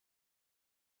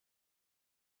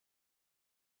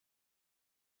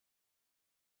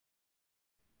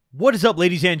What is up,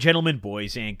 ladies and gentlemen,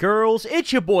 boys and girls?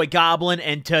 It's your boy Goblin,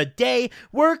 and today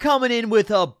we're coming in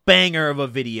with a banger of a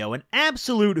video, an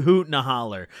absolute hoot and a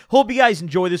holler. Hope you guys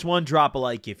enjoy this one. Drop a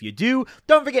like if you do.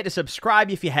 Don't forget to subscribe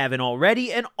if you haven't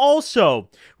already. And also,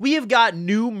 we have got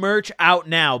new merch out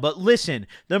now. But listen,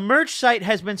 the merch site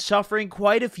has been suffering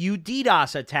quite a few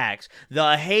DDoS attacks.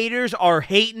 The haters are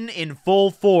hating in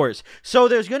full force. So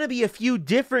there's going to be a few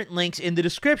different links in the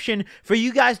description for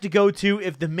you guys to go to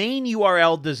if the main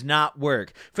URL does not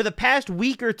work. For the past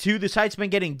week or two, the site's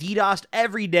been getting DDoSed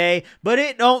every day, but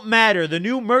it don't matter. The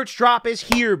new merch drop is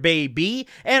here, baby.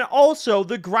 And also,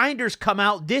 the grinders come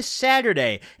out this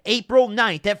Saturday, April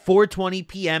 9th at 4:20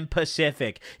 p.m.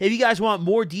 Pacific. If you guys want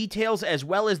more details as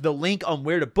well as the link on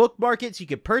where to bookmark it so you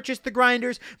can purchase the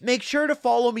grinders, make sure to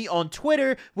follow me on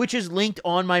Twitter, which is linked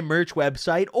on my merch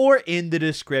website or in the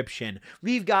description.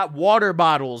 We've got water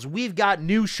bottles, we've got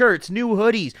new shirts, new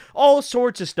hoodies, all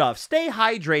sorts of stuff. Stay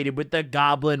hydrated with the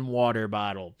Goblin water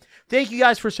bottle. Thank you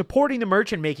guys for supporting the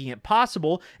merch and making it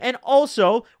possible. And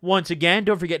also, once again,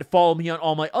 don't forget to follow me on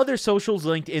all my other socials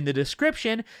linked in the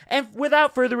description. And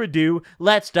without further ado,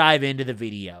 let's dive into the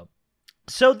video.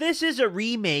 So this is a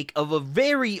remake of a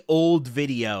very old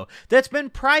video that's been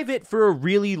private for a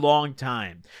really long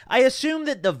time. I assume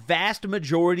that the vast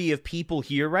majority of people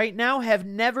here right now have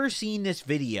never seen this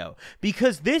video,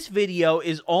 because this video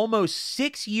is almost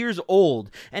 6 years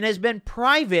old and has been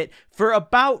private for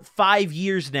about 5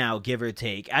 years now, give or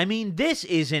take. I mean, this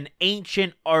is an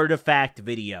ancient artifact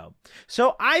video.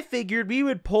 So I figured we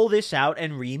would pull this out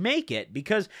and remake it,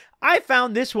 because I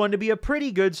found this one to be a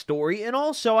pretty good story, and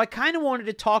also I kind of wanted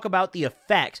to talk about the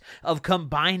effects of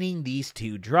combining these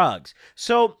two drugs.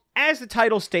 So, as the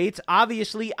title states,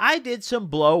 obviously I did some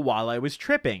blow while I was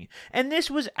tripping, and this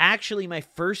was actually my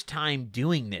first time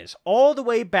doing this, all the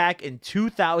way back in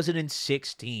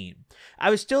 2016. I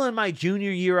was still in my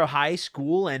junior year of high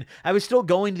school, and I was still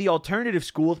going to the alternative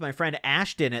school with my friend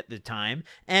Ashton at the time,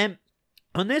 and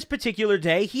on this particular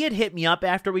day, he had hit me up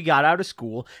after we got out of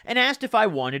school and asked if I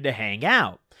wanted to hang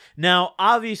out. Now,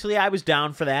 obviously, I was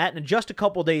down for that, and just a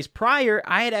couple days prior,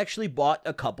 I had actually bought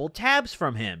a couple tabs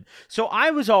from him. So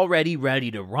I was already ready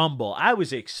to rumble. I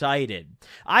was excited.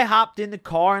 I hopped in the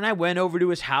car, and I went over to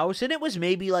his house, and it was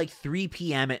maybe like 3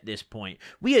 p.m. at this point.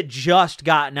 We had just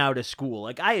gotten out of school.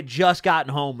 Like, I had just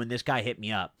gotten home when this guy hit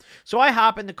me up. So I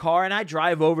hop in the car, and I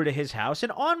drive over to his house,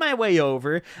 and on my way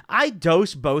over, I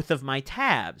dose both of my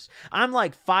tabs. I'm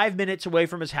like 5 minutes away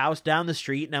from his house down the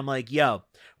street, and I'm like, yo,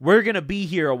 we're gonna be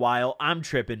here a while, I'm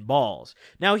tripping balls.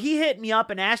 Now, he hit me up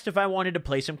and asked if I wanted to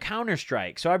play some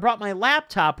Counter-Strike, so I brought my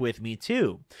laptop with me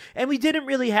too. And we didn't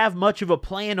really have much of a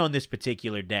plan on this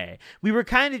particular day. We were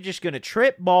kind of just gonna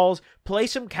trip balls, play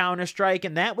some Counter-Strike,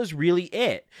 and that was really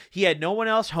it. He had no one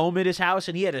else home at his house,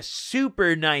 and he had a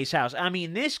super nice house. I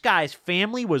mean, this guy's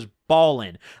family was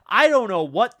ballin'. I don't know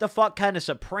what the fuck kind of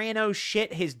Soprano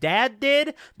shit his dad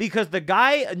did, because the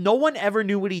guy, no one ever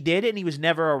knew what he did, and he was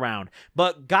never around.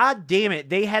 But god damn it,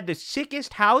 they had the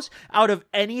sickest house out of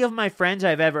any of my friends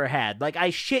I've ever had. Like,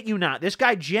 I shit you not, this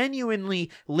guy genuinely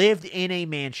lived in a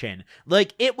mansion.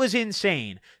 Like, it was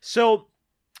insane. So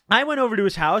I went over to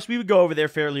his house. We would go over there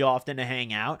fairly often to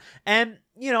hang out, and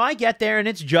you know, I get there and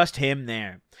it's just him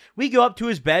there. We go up to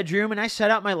his bedroom and I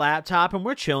set up my laptop and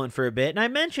we're chilling for a bit, and I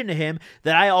mentioned to him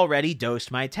that I already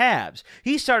dosed my tabs.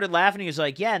 He started laughing. He was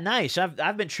like, yeah, nice.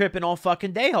 I've been tripping all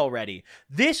fucking day already.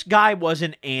 This guy was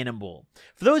an animal.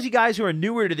 For those of you guys who are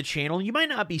newer to the channel, you might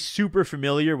not be super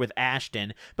familiar with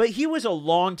Ashton, but he was a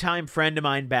longtime friend of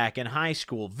mine back in high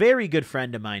school. Very good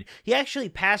friend of mine. He actually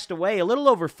passed away a little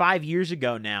over 5 years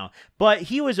ago now, but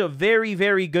he was a very,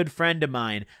 very good friend of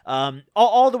mine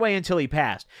all the way until he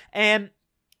passed. And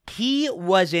he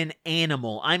was an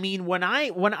animal. I mean, when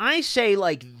I say,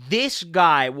 like, this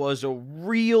guy was a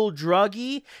real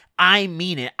druggie, I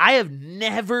mean it. I have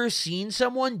never seen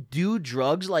someone do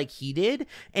drugs like he did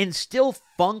and still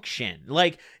function.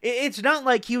 Like, it's not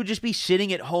like he would just be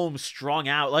sitting at home strung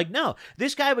out. Like, no,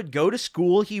 this guy would go to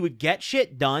school. He would get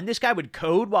shit done. This guy would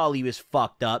code while he was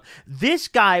fucked up. This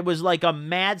guy was like a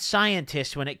mad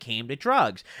scientist when it came to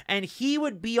drugs. And he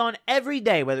would be on every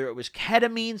day, whether it was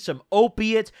ketamine, some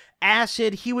opiates,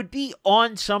 acid. He would be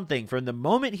on something from the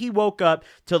moment he woke up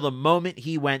till the moment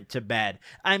he went to bed.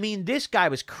 I mean, this guy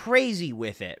was crazy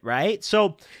with it, right?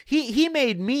 So he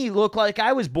made me look like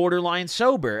I was borderline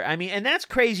sober. I mean, and that's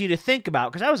crazy to think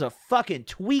about, because I was a fucking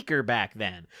tweaker back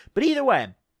then. But either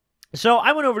way, so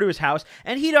I went over to his house,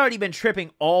 and he'd already been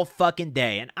tripping all fucking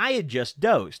day, and I had just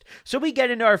dosed. So we get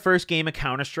into our first game of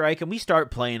Counter-Strike, and we start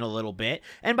playing a little bit,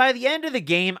 and by the end of the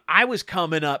game, I was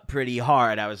coming up pretty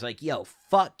hard. I was like, yo,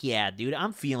 fuck yeah, dude,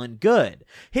 I'm feeling good.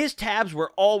 His tabs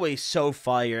were always so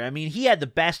fire. I mean, he had the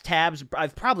best tabs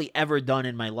I've probably ever done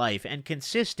in my life, and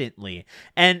consistently.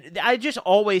 And I just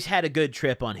always had a good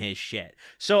trip on his shit.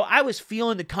 So I was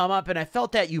feeling the come up, and I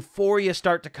felt that euphoria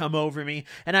start to come over me.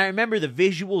 And I remember the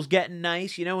visuals getting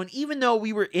nice, you know, and even though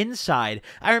we were inside,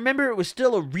 I remember it was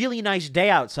still a really nice day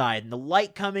outside, and the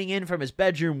light coming in from his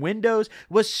bedroom windows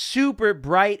was super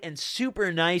bright and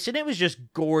super nice, and it was just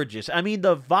gorgeous. I mean,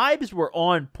 the vibes were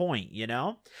on point, you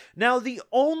know? Now, the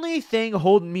only thing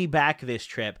holding me back this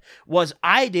trip was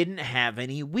I didn't have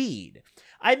any weed.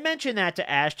 I mentioned that to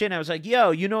Ashton. I was like,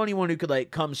 yo, you know anyone who could, like,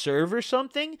 come serve or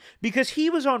something? Because he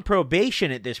was on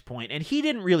probation at this point, and he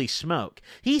didn't really smoke.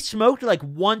 He smoked, like,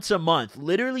 once a month,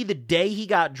 literally the day he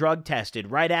got drug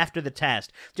tested, right after the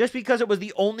test, just because it was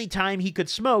the only time he could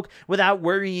smoke without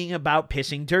worrying about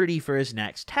pissing dirty for his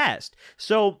next test.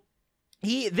 So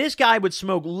this guy would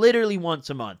smoke literally once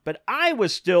a month, but I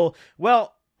was still,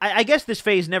 well, I guess this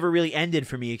phase never really ended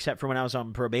for me except for when I was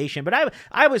on probation, but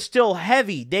I was still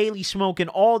heavy, daily smoking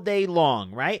all day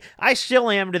long, right? I still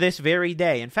am to this very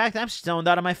day. In fact, I'm stoned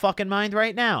out of my fucking mind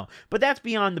right now, but that's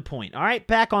beyond the point, all right?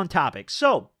 Back on topic.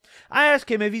 So I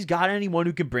asked him if he's got anyone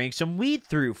who can bring some weed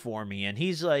through for me, and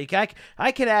he's like,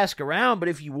 I could ask around, but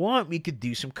if you want, we could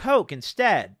do some coke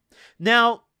instead.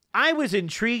 Now, I was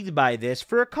intrigued by this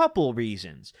for a couple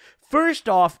reasons. First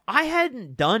off, I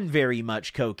hadn't done very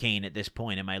much cocaine at this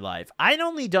point in my life. I'd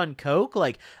only done coke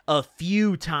like a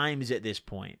few times at this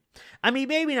point. I mean,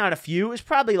 maybe not a few. It was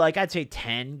probably like, I'd say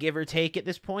 10, give or take at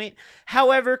this point.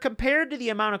 However, compared to the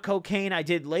amount of cocaine I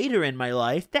did later in my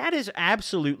life, that is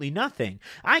absolutely nothing.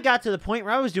 I got to the point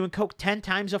where I was doing coke 10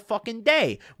 times a fucking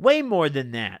day. Way more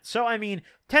than that. So, I mean,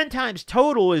 10 times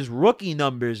total is rookie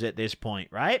numbers at this point,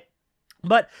 right?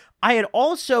 But I had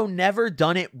also never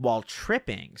done it while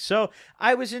tripping, so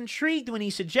I was intrigued when he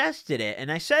suggested it,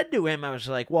 and I said to him, I was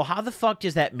like, well, how the fuck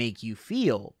does that make you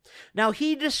feel? Now,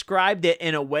 he described it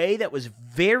in a way that was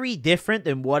very different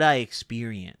than what I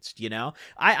experienced, you know?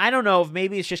 I don't know if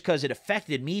maybe it's just because it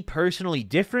affected me personally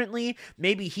differently,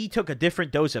 maybe he took a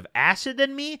different dose of acid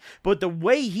than me, but the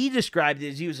way he described it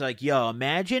is he was like, yo,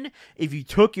 imagine if you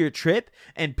took your trip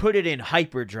and put it in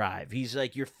hyperdrive. He's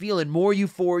like, you're feeling more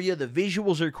euphoria, the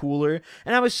visuals are cooler,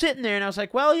 and I was sitting there and I was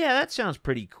like, well, yeah, that sounds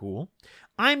pretty cool.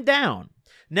 I'm down.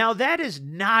 Now, that is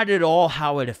not at all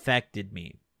how it affected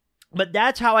me. But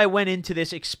that's how I went into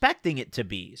this expecting it to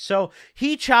be. So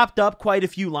he chopped up quite a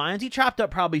few lines. He chopped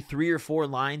up probably 3 or 4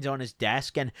 lines on his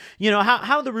desk. And, you know,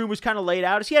 how the room was kind of laid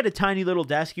out is he had a tiny little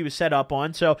desk he was set up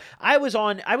on. So I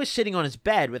was sitting on his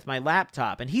bed with my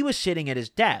laptop, and he was sitting at his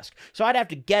desk. So I'd have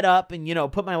to get up and, you know,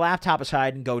 put my laptop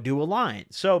aside and go do a line.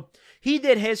 So he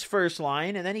did his first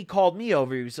line, and then he called me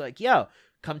over. He was like, yo,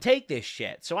 come take this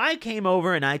shit. So I came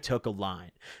over and I took a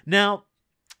line. Now,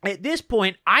 at this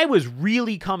point, I was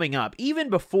really coming up.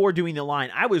 Even before doing the line,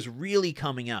 I was really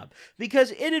coming up. Because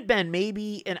it had been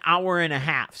maybe an hour and a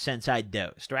half since I'd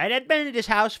dosed, right? I'd been at his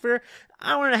house for an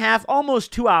hour and a half,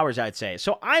 almost 2 hours, I'd say.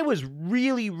 So I was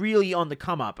really, really on the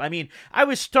come up. I mean, I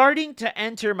was starting to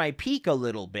enter my peak a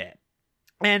little bit.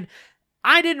 And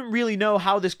I didn't really know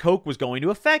how this coke was going to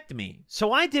affect me.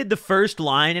 So I did the first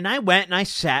line, and I went and I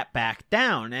sat back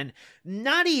down, and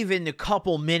not even a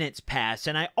couple minutes passed,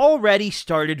 and I already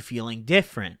started feeling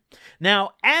different.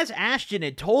 Now, as Ashton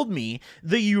had told me,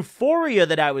 the euphoria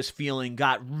that I was feeling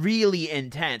got really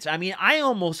intense. I mean, I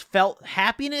almost felt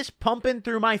happiness pumping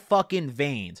through my fucking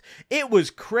veins. It was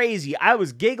crazy. I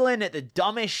was giggling at the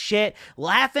dumbest shit,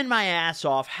 laughing my ass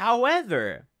off.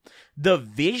 However, the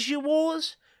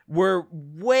visuals were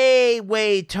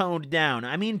way toned down.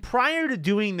 I mean, prior to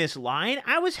doing this line,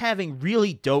 I was having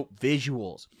really dope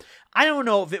visuals. I don't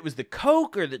know if it was the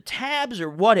coke or the tabs or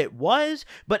what it was,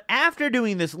 but after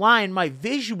doing this line, my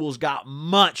visuals got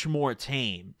much more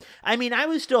tame. I mean, I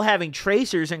was still having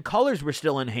tracers and colors were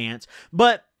still enhanced,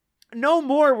 but no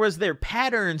more was there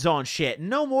patterns on shit.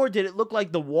 No more did it look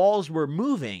like the walls were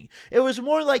moving. It was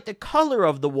more like the color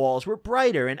of the walls were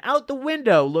brighter, and out the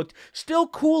window looked still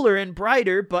cooler and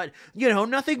brighter, but, you know,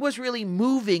 nothing was really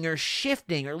moving or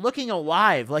shifting or looking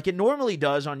alive like it normally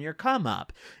does on your come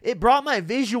up. It brought my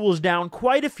visuals down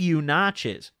quite a few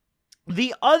notches.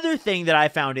 The other thing that I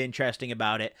found interesting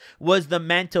about it was the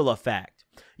mental effect.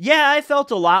 Yeah, I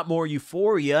felt a lot more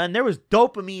euphoria, and there was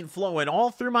dopamine flowing all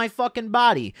through my fucking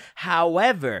body.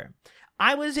 However,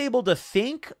 I was able to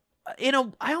think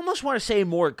I almost want to say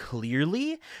more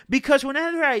clearly, because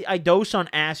whenever I dose on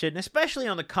acid, and especially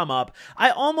on the come up, I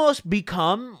almost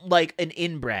become like an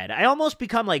inbred. I almost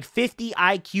become like 50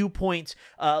 IQ points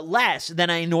less than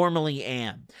I normally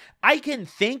am. I can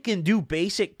think and do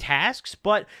basic tasks,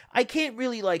 but I can't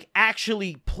really like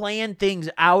actually plan things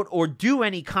out or do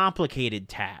any complicated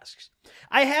tasks.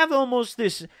 I have almost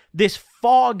this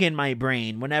fog in my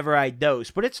brain whenever I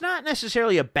dose, but it's not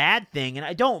necessarily a bad thing, and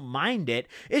I don't mind it.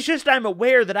 It's just I'm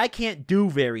aware that I can't do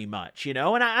very much, and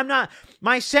I'm not,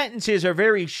 my sentences are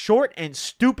very short and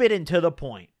stupid and to the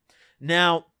point.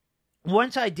 Now,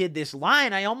 once I did this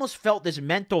line, I almost felt this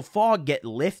mental fog get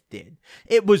lifted.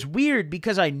 It was weird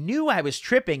because I knew I was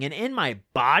tripping, and in my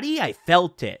body, I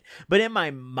felt it. But in my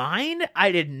mind,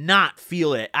 I did not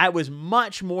feel it. I was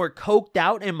much more coked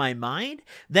out in my mind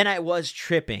than I was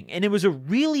tripping, and it was a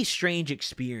really strange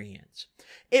experience.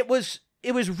 It was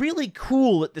really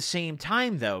cool at the same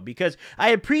time, though, because I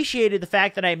appreciated the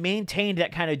fact that I maintained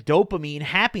that kind of dopamine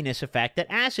happiness effect that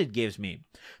acid gives me.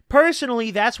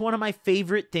 Personally, that's one of my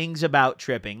favorite things about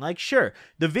tripping. Like, sure,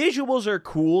 the visuals are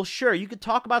cool. Sure, you could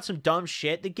talk about some dumb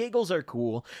shit. The giggles are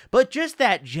cool. But just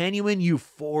that genuine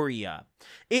euphoria.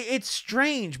 It's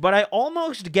strange, but I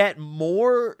almost get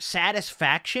more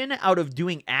satisfaction out of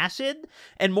doing acid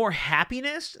and more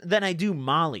happiness than I do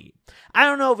Molly. I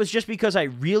don't know if it's just because I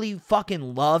really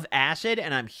fucking love acid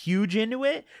and I'm huge into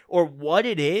it or what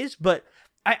it is, but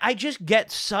I just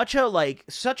get such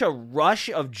a rush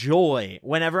of joy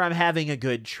whenever I'm having a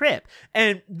good trip.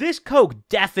 And this Coke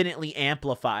definitely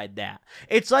amplified that.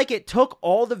 It's like it took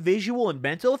all the visual and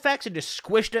mental effects and just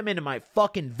squished them into my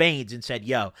fucking veins and said,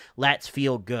 yo, let's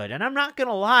feel good. And I'm not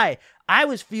gonna lie, I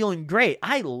was feeling great.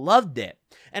 I loved it.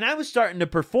 And I was starting to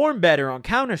perform better on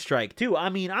Counter-Strike too. I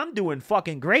mean, I'm doing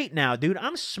fucking great now, dude.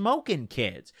 I'm smoking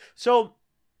kids. So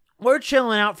we're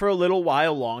chilling out for a little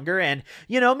while longer, and,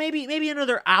 maybe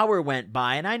another hour went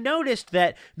by, and I noticed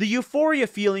that the euphoria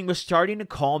feeling was starting to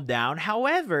calm down.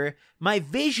 However, my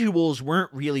visuals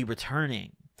weren't really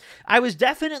returning. I was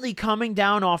definitely coming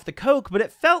down off the Coke, but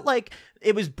it felt like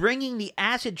it was bringing the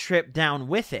acid trip down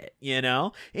with it, In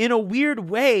a weird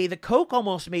way, the Coke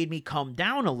almost made me come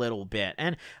down a little bit,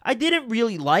 and I didn't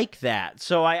really like that.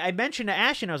 So I mentioned to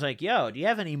Ashton, I was like, yo, do you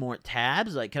have any more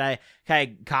tabs? Like, can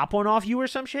I cop one off you or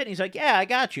some shit? And he's like, yeah, I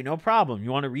got you, no problem. You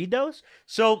want to redose?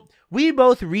 So we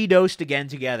both redosed again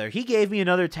together. He gave me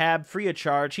another tab free of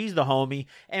charge. He's the homie.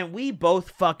 And we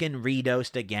both fucking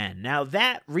redosed again. Now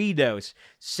that redose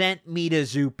sent me to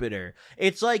Jupiter.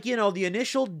 It's like, the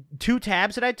initial 2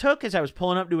 tabs that I took as I was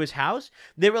pulling up to his house,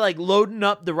 they were like loading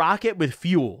up the rocket with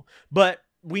fuel. But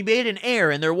we made an error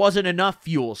and there wasn't enough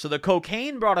fuel. So the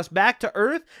cocaine brought us back to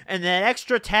Earth, and that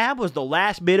extra tab was the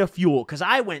last bit of fuel, because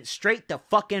I went straight to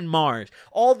fucking Mars,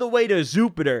 all the way to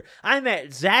Jupiter. I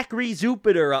met Zachary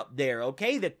Jupiter up there,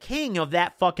 okay? The king of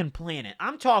that fucking planet.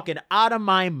 I'm talking out of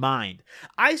my mind.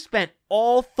 I spent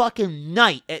all fucking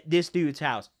night at this dude's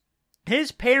house.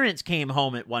 His parents came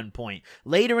home at one point,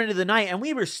 later into the night, and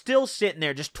we were still sitting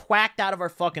there just twacked out of our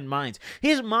fucking minds.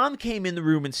 His mom came in the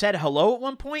room and said hello at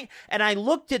one point, and I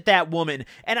looked at that woman,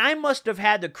 and I must have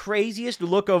had the craziest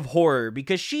look of horror,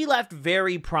 because she left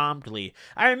very promptly.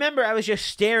 I remember I was just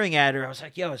staring at her. I was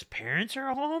like, yo, his parents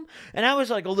are home? And I was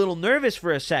like a little nervous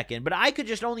for a second, but I could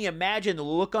just only imagine the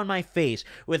look on my face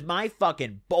with my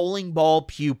fucking bowling ball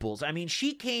pupils. I mean,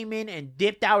 she came in and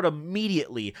dipped out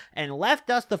immediately and left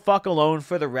us the fuck alone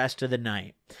for the rest of the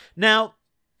night. Now,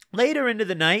 later into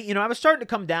the night, I was starting to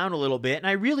come down a little bit, and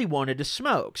I really wanted to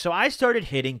smoke, so I started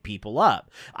hitting people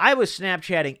up. I was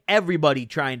Snapchatting everybody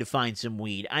trying to find some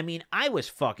weed. I mean, I was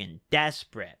fucking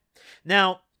desperate.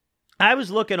 Now, I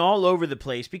was looking all over the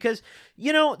place because,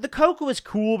 the coke was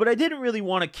cool, but I didn't really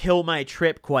want to kill my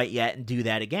trip quite yet and do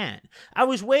that again. I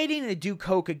was waiting to do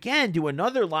coke again, do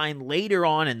another line later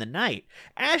on in the night.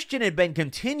 Ashton had been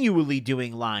continually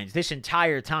doing lines this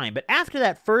entire time, but after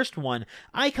that first one,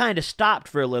 I kind of stopped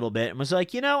for a little bit and was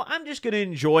like, I'm just going to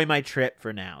enjoy my trip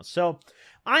for now. So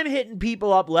I'm hitting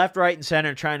people up left, right, and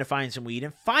center trying to find some weed,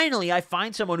 and finally I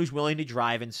find someone who's willing to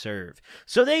drive and serve.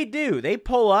 So they do. They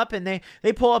pull up, and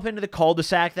they pull up into the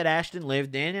cul-de-sac that Ashton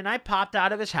lived in, and I popped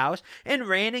out of his house and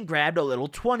ran and grabbed a little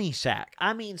 20 sack.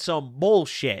 I mean, some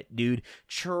bullshit, dude.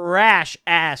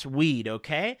 Trash-ass weed,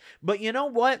 okay? But you know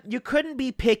what? You couldn't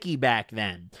be picky back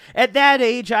then. At that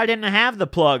age, I didn't have the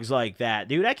plugs like that,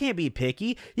 dude. I can't be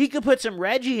picky. You could put some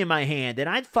Reggie in my hand, and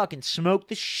I'd fucking smoke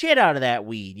the shit out of that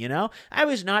weed,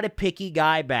 I was not a picky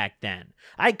guy back then.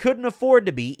 I couldn't afford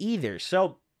to be either,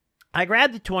 so I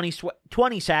grabbed the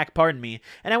 20 sack, and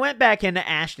I went back into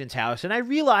Ashton's house, and I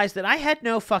realized that I had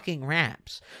no fucking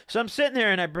wraps. So I'm sitting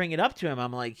there, and I bring it up to him.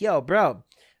 I'm like, yo, bro,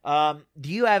 do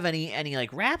you have any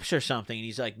like wraps or something? And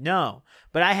he's like, no,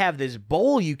 but I have this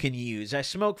bowl you can use. I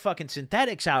smoke fucking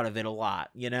synthetics out of it a lot,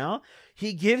 you know?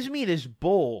 He gives me this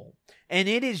bowl, and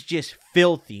it is just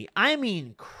filthy. I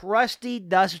mean, crusty,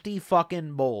 dusty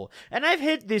fucking bowl. And I've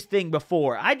hit this thing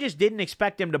before. I just didn't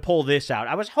expect him to pull this out.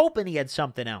 I was hoping he had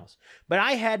something else, but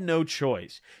I had no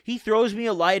choice. He throws me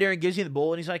a lighter and gives me the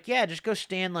bowl, and he's like, yeah, just go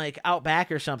stand like out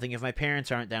back or something if my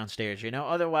parents aren't downstairs, you know?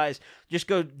 Otherwise, just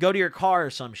go to your car or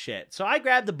some shit. So I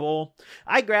grab the bowl,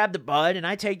 I grab the bud, and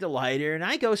I take the lighter, and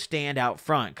I go stand out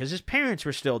front because his parents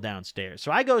were still downstairs.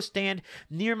 So I go stand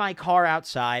near my car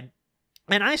outside,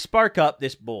 and I spark up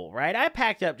this bowl, right? I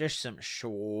packed up just some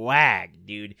swag,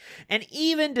 dude. And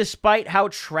even despite how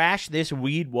trash this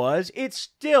weed was, it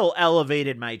still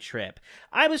elevated my trip.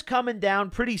 I was coming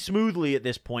down pretty smoothly at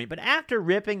this point, but after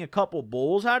ripping a couple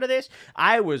bowls out of this,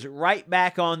 I was right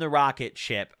back on the rocket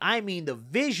ship. I mean, the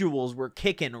visuals were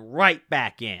kicking right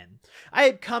back in. I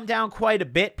had come down quite a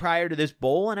bit prior to this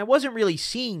bowl, and I wasn't really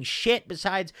seeing shit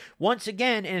besides, once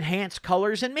again, enhanced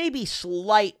colors and maybe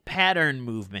slight pattern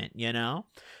movement, you know?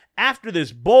 After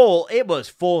this bowl, it was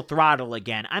full throttle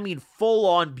again. I mean,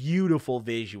 full-on beautiful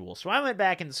visuals. So I went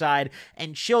back inside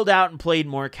and chilled out and played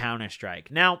more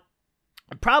Counter-Strike. Now,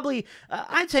 probably,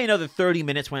 I'd say another 30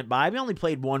 minutes went by. We only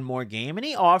played one more game, and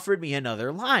he offered me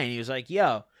another line. He was like,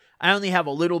 yo, I only have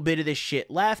a little bit of this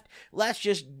shit left. Let's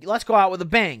go out with a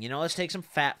bang. You know, let's take some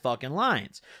fat fucking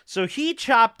lines. So he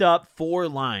chopped up 4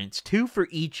 lines, 2 for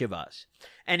each of us.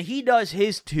 And he does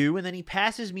his 2, and then he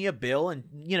passes me a bill and,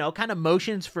 you know, kind of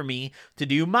motions for me to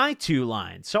do my 2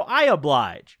 lines. So I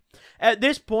oblige. At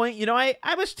this point, you know,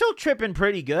 I was still tripping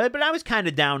pretty good, but I was kind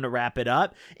of down to wrap it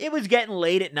up. It was getting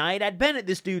late at night. I'd been at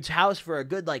this dude's house for a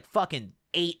good, like, fucking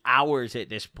 8 hours at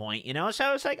this point, you know? So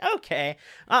I was like, okay,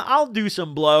 I'll do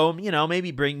some blow, you know,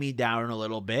 maybe bring me down a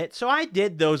little bit. So I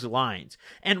did those lines.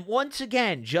 And once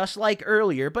again, just like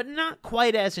earlier, but not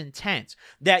quite as intense,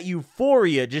 that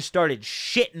euphoria just started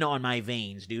shitting on my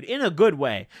veins, dude, in a good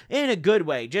way. In a good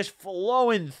way, just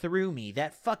flowing through me.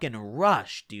 That fucking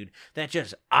rush, dude, that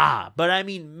just, But I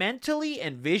mean, mentally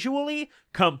and visually,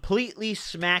 completely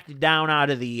smacked down out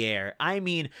of the air. I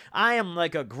mean, I am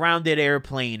like a grounded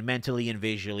airplane mentally and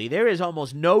visually. There is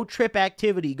almost no trip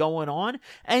activity going on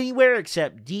anywhere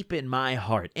except deep in my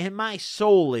heart, in my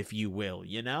soul, if you will,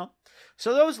 you know?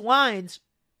 So those lines,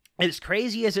 as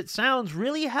crazy as it sounds,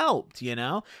 really helped, you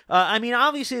know? I mean,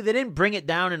 obviously, they didn't bring it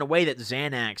down in a way that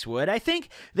Xanax would. I think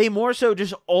they more so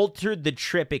just altered the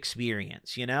trip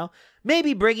experience, you know?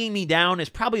 Maybe bringing me down is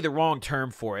probably the wrong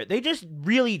term for it. They just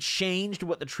really changed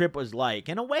what the trip was like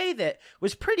in a way that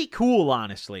was pretty cool,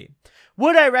 honestly.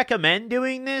 Would I recommend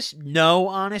doing this? No,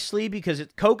 honestly, because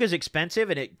coke is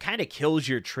expensive and it kind of kills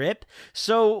your trip.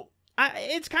 So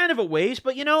it's kind of a waste,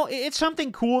 but you know, it's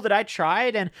something cool that I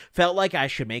tried and felt like I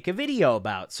should make a video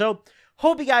about. So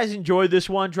hope you guys enjoyed this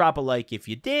one. Drop a like if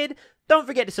you did. Don't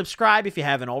forget to subscribe if you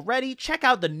haven't already. Check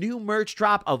out the new merch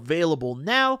drop available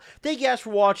now. Thank you guys for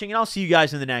watching, and I'll see you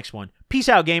guys in the next one. Peace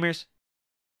out, gamers.